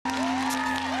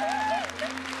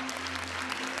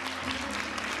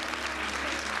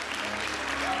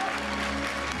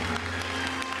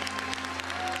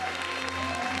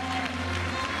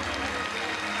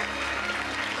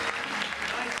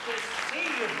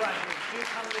graduates, do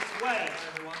come this way,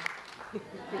 everyone.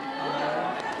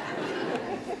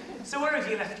 So where have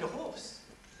you left your horse?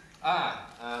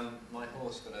 My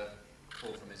horse got a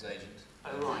call from his agent.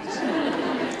 Oh, right.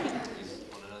 He's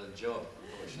on another job,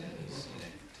 unfortunately. He's,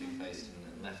 two-faced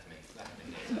and left me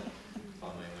here to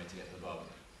find my way to get to the barber.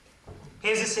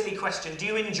 Here's a silly question. Do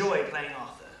you enjoy playing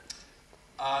Arthur?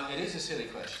 It is a silly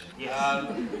question. Yes.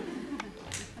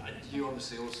 You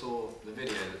obviously all saw the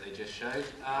video that they just showed.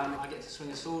 I get to swing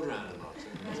a sword around a lot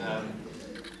and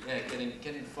yeah,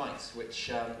 get in fights,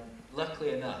 which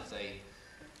luckily enough they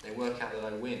work out that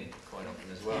I win quite often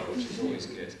as well, which is always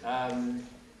good.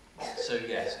 So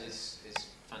yes, it's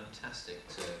fantastic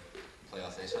to play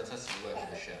Arthur. It's fantastic to work in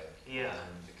the show. Yeah.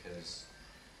 Because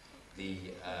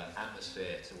the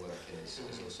atmosphere to work in is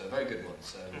also a very good one.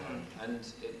 So and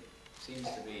it seems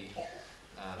to be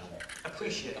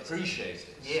appreciated.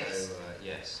 Yes. So,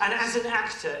 yes. And as an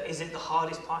actor, is it the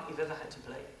hardest part you've ever had to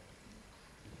play?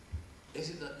 Is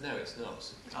it not? No, it's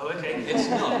not. Oh, okay. It's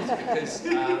not,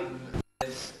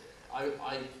 because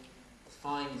I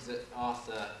find that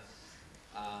Arthur,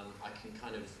 I can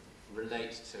kind of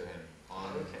relate to him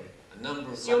on a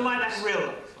number of So you're like that in real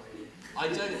life? I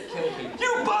don't kill people.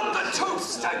 You burnt the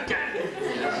toast again!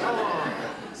 Oh.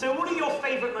 So what are your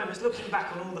favourite moments, looking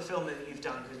back on all the filming that you've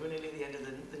done, because we're nearly at the end of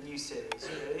the new series,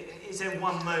 is there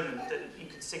one moment that you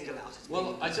could single out as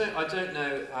well, I don't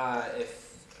know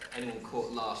if anyone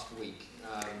caught last week.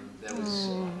 There was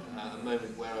a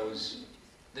moment where I was...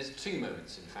 There's two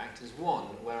moments, in fact. There's one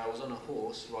where I was on a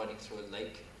horse riding through a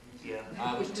lake,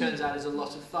 which turns out is a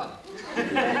lot of fun.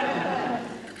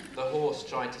 The horse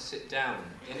tried to sit down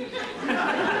in the lake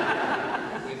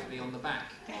with me on the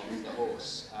back of the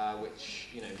horse, which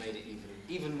made it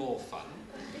even more fun.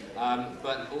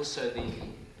 But also the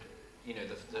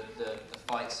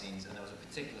fight scenes, and there was a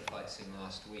particular fight scene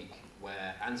last week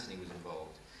where Anthony was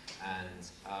involved,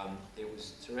 and it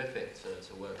was terrific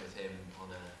to work with him on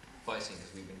a fight scene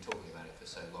because we've been talking about it for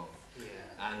so long.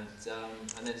 Yeah.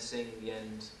 And then seeing the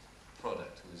end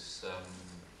product was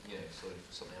sort of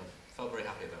something I felt very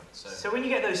happy about. So when you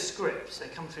get those scripts, they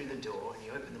come through the door and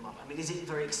you open them up. I mean, is it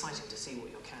very exciting to see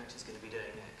what your character's going to be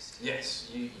doing next? Yes,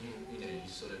 you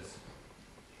sort of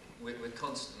we're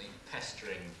constantly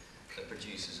pestering the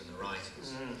producers and the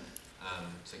writers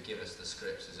to give us the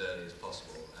scripts as early as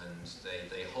possible, and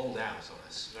they hold out on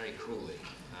us very cruelly.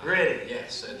 Really?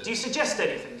 Yes. So do you suggest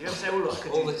anything? Do you ever say, "Well, look,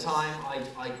 all the time"?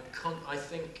 I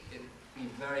think it'd be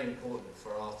very important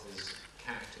for Arthur's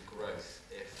character growth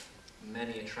if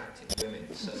many attractive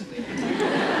women suddenly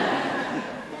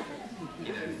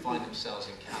find themselves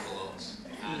in Camelot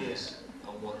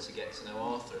and want to get to know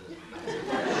Arthur a little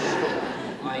better.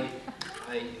 I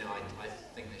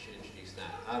think they should introduce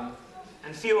that.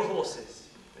 And fewer horses.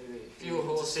 Maybe. Fewer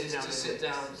horses to sit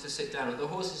down. The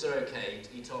horses are okay.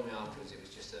 He told me afterwards it was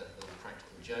just a little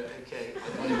practical joke. Okay. I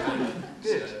got him back.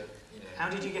 Good. So, how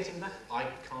did you get him back? I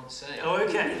can't say. Oh,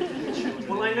 okay.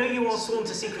 Well, I know you are sworn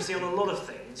to secrecy on a lot of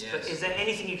things, yes. But is there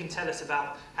anything you can tell us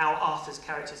about how Arthur's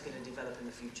character is going to develop in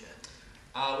the future?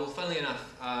 Well, funnily enough,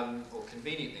 or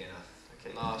conveniently enough,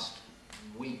 last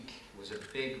week was a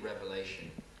big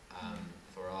revelation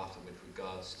for Arthur with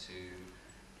regards to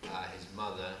his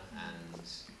mother and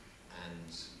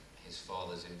his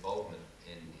father's involvement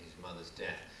in his mother's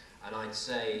death. And I'd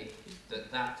say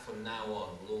that from now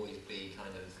on will always be kind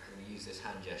of, I'm going to use this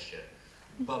hand gesture,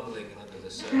 bubbling under the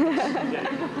surface.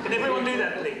 Can everyone do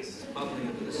that, please? Bubbling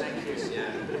under the surface,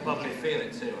 yeah. I can feel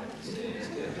it too, I can see it, it's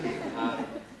good.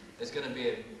 There's going to be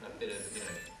a bit of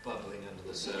bubbling under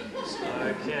the surface in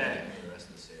the rest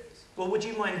of the series. Well, would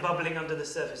you mind bubbling under the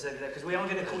surface over there? Because we are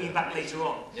going to call you back later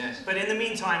on. Yes. But in the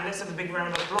meantime, let's have a big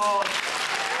round of applause.